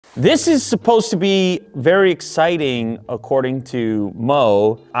This is supposed to be very exciting, according to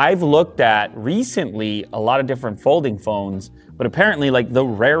Mo. I've looked at recently a lot of different folding phones, but apparently like the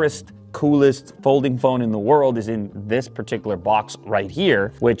rarest, coolest folding phone in the world is in this particular box right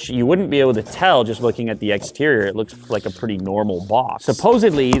here, which you wouldn't be able to tell just looking at the exterior. It looks like a pretty normal box.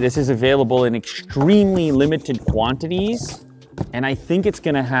 Supposedly, this is available in extremely limited quantities, and I think it's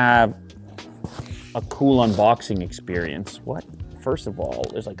gonna have a cool unboxing experience. What? First of all,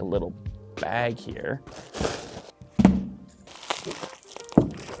 there's like a little bag here.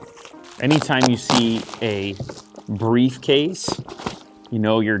 Anytime you see a briefcase, you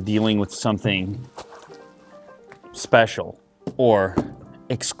know you're dealing with something special or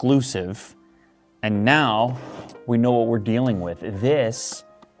exclusive. And now we know what we're dealing with. This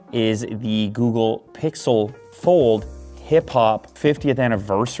is the Google Pixel Fold Hip Hop 50th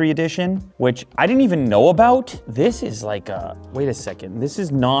Anniversary Edition, which I didn't even know about. This is like a, wait a second, this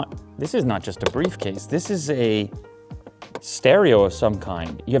is not just a briefcase. This is a stereo of some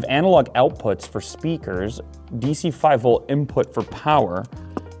kind. You have analog outputs for speakers, DC 5-volt input for power.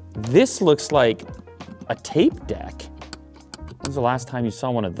 This looks like a tape deck. When was the last time you saw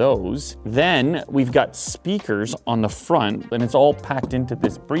one of those? Then we've got speakers on the front, and it's all packed into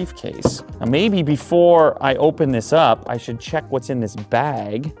this briefcase. Now maybe before I open this up, I should check what's in this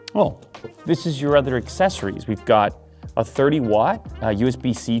bag. Oh, this is your other accessories. We've got a 30-watt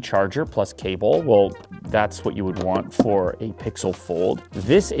USB-C charger plus cable. Well, that's what you would want for a Pixel Fold.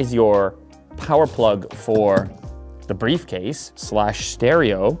 This is your power plug for the briefcase slash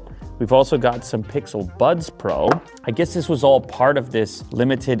stereo. We've also got some Pixel Buds Pro. I guess this was all part of this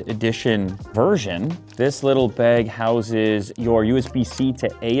limited edition version. This little bag houses your USB-C to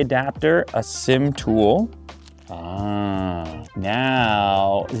A adapter, a SIM tool.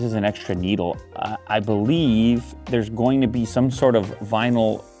 Now this is an extra needle. I believe there's going to be some sort of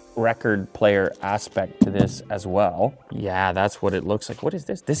vinyl record player aspect to this as well. Yeah, that's what it looks like. What is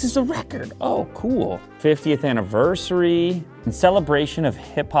this? This is a record. Oh, cool. 50th anniversary. In celebration of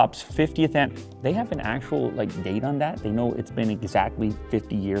hip hop's 50th they have an actual like date on that. They know it's been exactly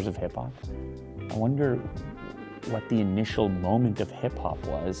 50 years of hip hop. I wonder what the initial moment of hip hop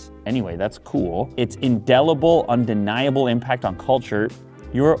was. Anyway, that's cool. It's indelible, undeniable impact on culture.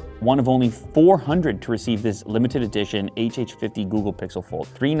 You're one of only 400 to receive this limited edition HH50 Google Pixel Fold.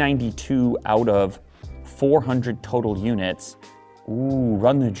 392 out of 400 total units. Ooh,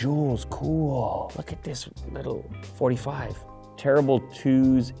 run the jewels, cool. Look at this little 45. Terrible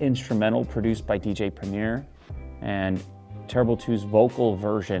 2's instrumental produced by DJ Premier, and Terrible 2's vocal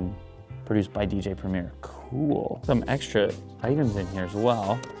version produced by DJ Premier. Cool. Some extra items in here as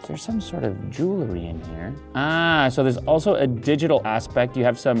well. Is there some sort of jewelry in here? So there's also a digital aspect. You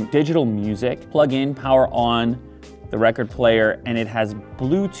have some digital music. Plug in, power on the record player, and it has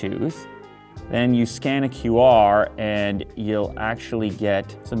Bluetooth. Then you scan a QR and you'll actually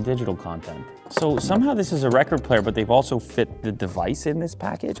get some digital content. So somehow this is a record player, but they've also fit the device in this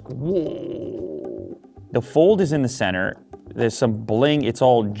package. Whoa. The Fold is in the center. There's some bling, it's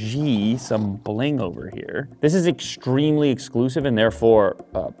all G, some bling over here. This is extremely exclusive and therefore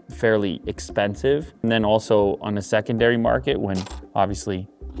fairly expensive. And then also on the secondary market when obviously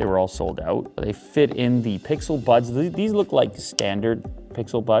they were all sold out. They fit in the Pixel Buds. These look like standard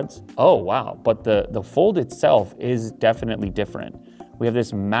Pixel Buds. Oh wow, but the Fold itself is definitely different. We have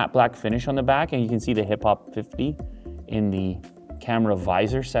this matte black finish on the back and you can see the Hip Hop 50 in the camera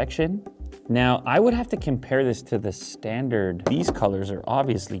visor section. Now, I would have to compare this to the standard. These colors are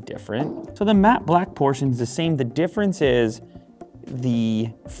obviously different. So the matte black portion is the same. The difference is the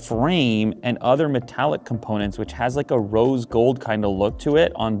frame and other metallic components, which has like a rose gold kind of look to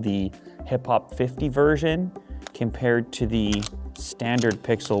it on the Hip Hop 50 version compared to the standard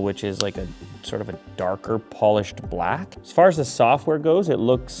Pixel, which is like a sort of a darker polished black. As far as the software goes, it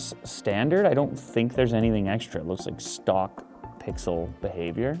looks standard. I don't think there's anything extra. It looks like stock Pixel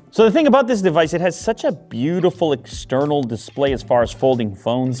behavior. So the thing about this device, it has such a beautiful external display as far as folding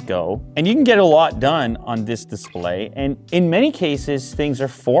phones go, and you can get a lot done on this display, and in many cases things are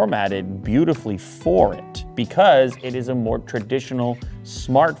formatted beautifully for it because it is a more traditional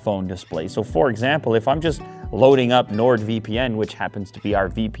smartphone display. So for example, if I'm just loading up NordVPN, which happens to be our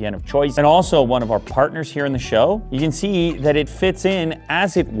VPN of choice, and also one of our partners here in the show, you can see that it fits in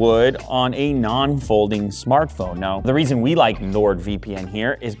as it would on a non-folding smartphone. Now, the reason we like NordVPN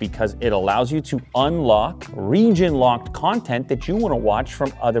here is because it allows you to unlock region-locked content that you want to watch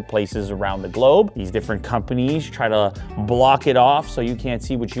from other places around the globe. These different companies try to block it off so you can't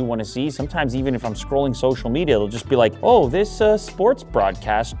see what you want to see. Sometimes even if I'm scrolling social media, it'll just be like, oh, this sports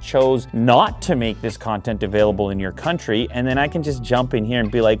broadcast chose not to make this content available available in your country, and then I can just jump in here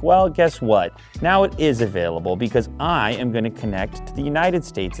and be like, well, guess what? Now it is available because I am going to connect to the United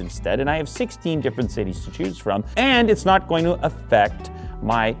States instead, and I have 16 different cities to choose from, and it's not going to affect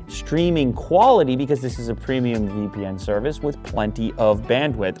my streaming quality because this is a premium VPN service with plenty of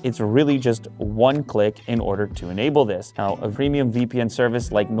bandwidth. It's really just one click in order to enable this. Now, a premium VPN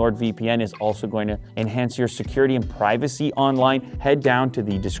service like NordVPN is also going to enhance your security and privacy online. Head down to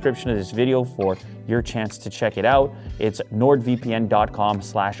the description of this video for your chance to check it out. It's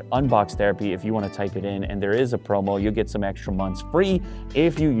nordvpn.com/unboxtherapy if you want to type it in, and there is a promo. You'll get some extra months free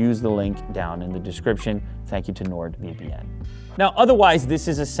if you use the link down in the description. Thank you to NordVPN. Now, otherwise, this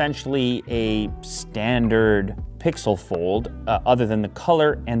is essentially a standard Pixel Fold, other than the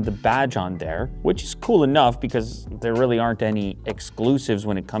color and the badge on there, which is cool enough because there really aren't any exclusives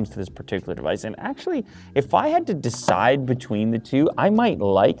when it comes to this particular device. And actually, if I had to decide between the two, I might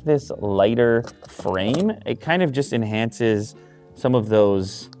like this lighter frame. It kind of just enhances some of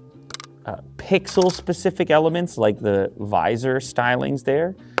those Pixel-specific elements, like the visor stylings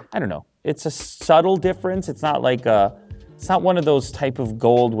there. I don't know. It's a subtle difference. It's not like a... It's not one of those type of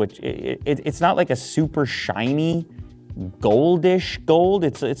gold, which it's not like a super shiny goldish gold.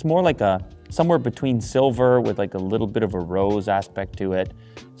 It's more like a somewhere between silver with like a little bit of a rose aspect to it.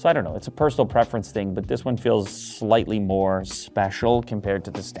 So I don't know, it's a personal preference thing, but this one feels slightly more special compared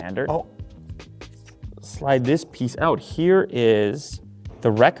to the standard. Oh, slide this piece out. Here is the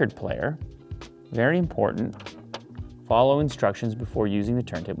record player. Very important. Follow instructions before using the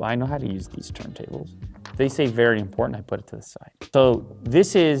turntable. I know how to use these turntables. They say very important, I put it to the side. So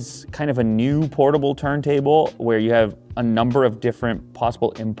this is kind of a new portable turntable where you have a number of different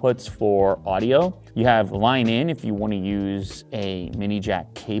possible inputs for audio. You have line in if you want to use a mini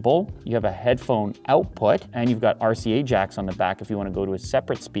jack cable. You have a headphone output, and you've got RCA jacks on the back if you want to go to a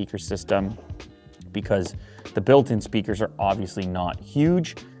separate speaker system, because the built-in speakers are obviously not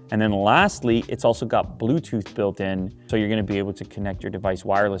huge. And then lastly, it's also got Bluetooth built in, so you're gonna be able to connect your device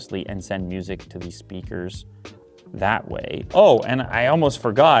wirelessly and send music to these speakers that way. Oh, and I almost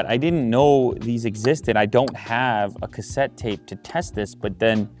forgot, I didn't know these existed. I don't have a cassette tape to test this, but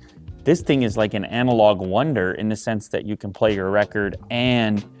then this thing is like an analog wonder in the sense that you can play your record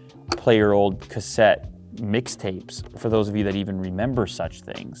and play your old cassette mixtapes, for those of you that even remember such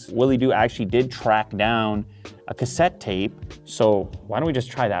things. Willie Doo actually did track down a cassette tape, so why don't we just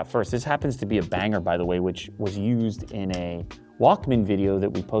try that first? This happens to be a banger, by the way, which was used in a Walkman video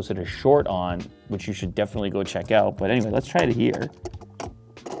that we posted a short on, which you should definitely go check out. But anyway, let's try it here.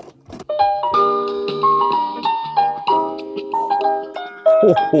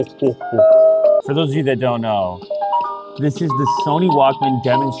 For those of you that don't know, this is the Sony Walkman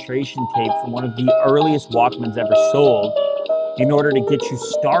demonstration tape from one of the earliest Walkmans ever sold in order to get you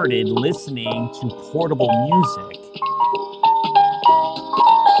started listening to portable music.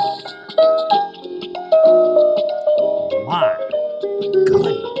 My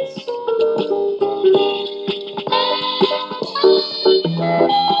goodness.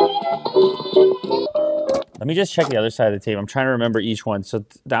 Let me just check the other side of the tape. I'm trying to remember each one. So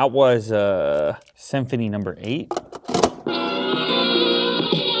that was Symphony number 8.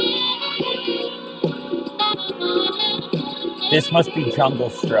 This must be Jungle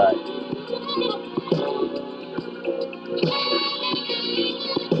Strut.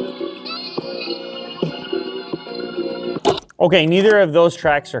 Okay, neither of those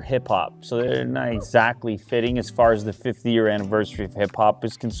tracks are hip hop, so they're not exactly fitting as far as the 50-year anniversary of hip hop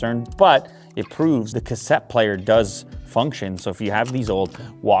is concerned, but it proves the cassette player does function. So if you have these old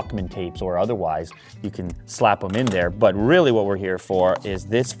Walkman tapes or otherwise, you can slap them in there. But really what we're here for is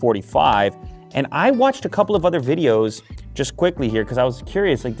this 45. And I watched a couple of other videos just quickly here because I was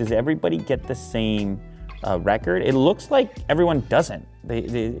curious, like, does everybody get the same record? It looks like everyone doesn't.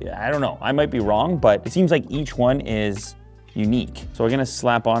 I don't know, I might be wrong, but it seems like each one is unique. So we're gonna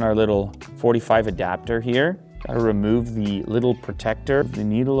slap on our little 45 adapter here. Gotta remove the little protector, the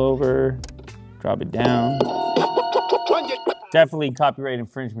needle over, drop it down. Definitely copyright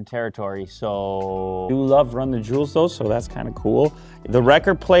infringement territory, so I do love Run the Jewels though, so that's kind of cool. The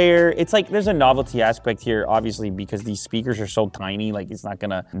record player, it's like there's a novelty aspect here, obviously, because these speakers are so tiny, like it's not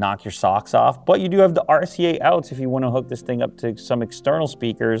gonna knock your socks off, but you do have the RCA outs if you wanna hook this thing up to some external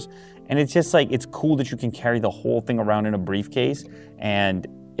speakers, and it's just like, it's cool that you can carry the whole thing around in a briefcase, and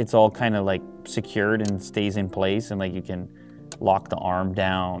it's all kind of like secured and stays in place, and like you can lock the arm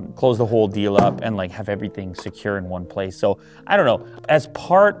down, close the whole deal up, and like have everything secure in one place. So I don't know, as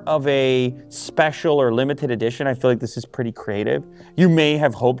part of a special or limited edition, I feel like this is pretty creative. You may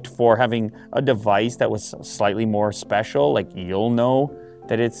have hoped for having a device that was slightly more special, like you'll know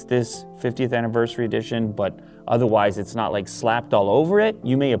that it's this 50th anniversary edition, but otherwise it's not like slapped all over it.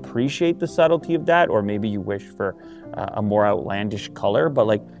 You may appreciate the subtlety of that, or maybe you wish for a more outlandish color, but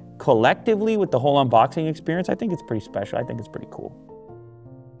like collectively with the whole unboxing experience, I think it's pretty special. I think it's pretty cool.